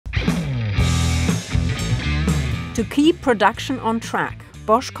To keep production on track,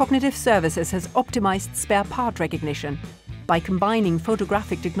 Bosch Cognitive Services has optimized spare part recognition by combining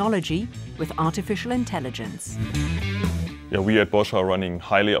photographic technology with artificial intelligence. Yeah, we at Bosch are running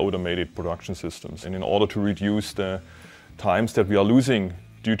highly automated production systems, and in order to reduce the times that we are losing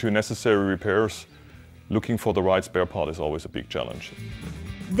due to necessary repairs, looking for the right spare part is always a big challenge.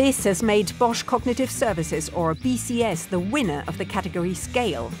 This has made Bosch Cognitive Services, or BCS, the winner of the category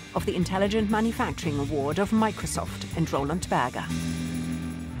Scale of the Intelligent Manufacturing Award of Microsoft and Roland Berger.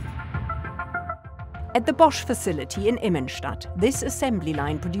 At the Bosch facility in Immenstadt, this assembly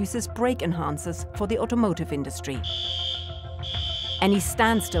line produces brake enhancers for the automotive industry. Any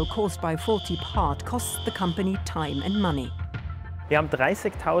standstill caused by a faulty part costs the company time and money. Wir haben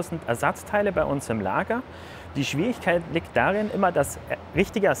 30.000 Ersatzteile bei uns im Lager. Die Schwierigkeit liegt darin, immer das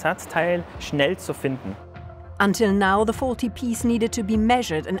richtige Ersatzteil schnell zu finden. Until now, the faulty piece needed to be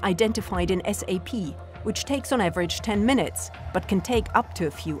measured and identified in SAP, which takes on average 10 minutes, but can take up to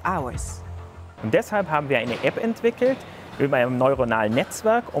a few hours. Und deshalb haben wir eine App entwickelt über ein neuronalen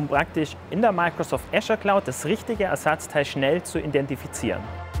Netzwerk, um praktisch in der Microsoft Azure Cloud das richtige Ersatzteil schnell zu identifizieren.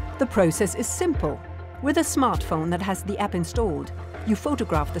 The process is simple. With a smartphone that has the app installed, you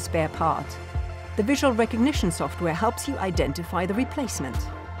photograph the spare part. The visual recognition software helps you identify the replacement.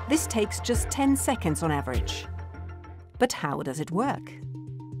 This takes just 10 seconds on average. But how does it work?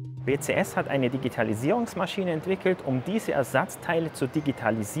 BCS hat eine Digitalisierungsmaschine entwickelt, um diese Ersatzteile zu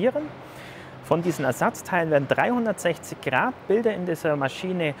digitalisieren. Von diesen Ersatzteilen werden 360-Grad-Bilder in dieser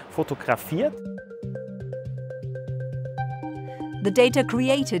Maschine fotografiert. The data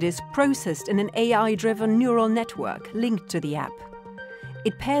created is processed in an AI-driven neural network linked to the app.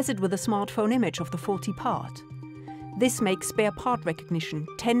 It pairs it with a smartphone image of the faulty part. This makes spare part recognition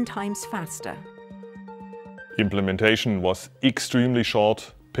 10 times faster. Implementation was extremely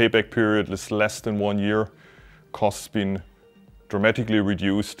short. Payback period is less than 1 year. Costs been dramatically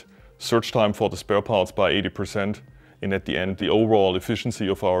reduced. Search time for the spare parts by 80%. And at the end, the overall efficiency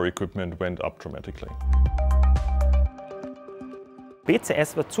of our equipment went up dramatically.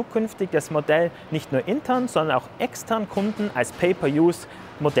 BCS wird zukünftig das Modell nicht nur intern, sondern auch extern Kunden als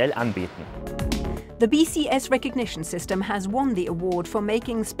Pay-per-Use-Modell anbieten. The BCS recognition system has won the award for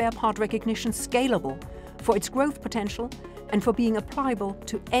making spare part recognition scalable, for its growth potential, and for being applicable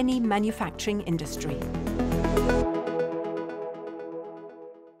to any manufacturing industry.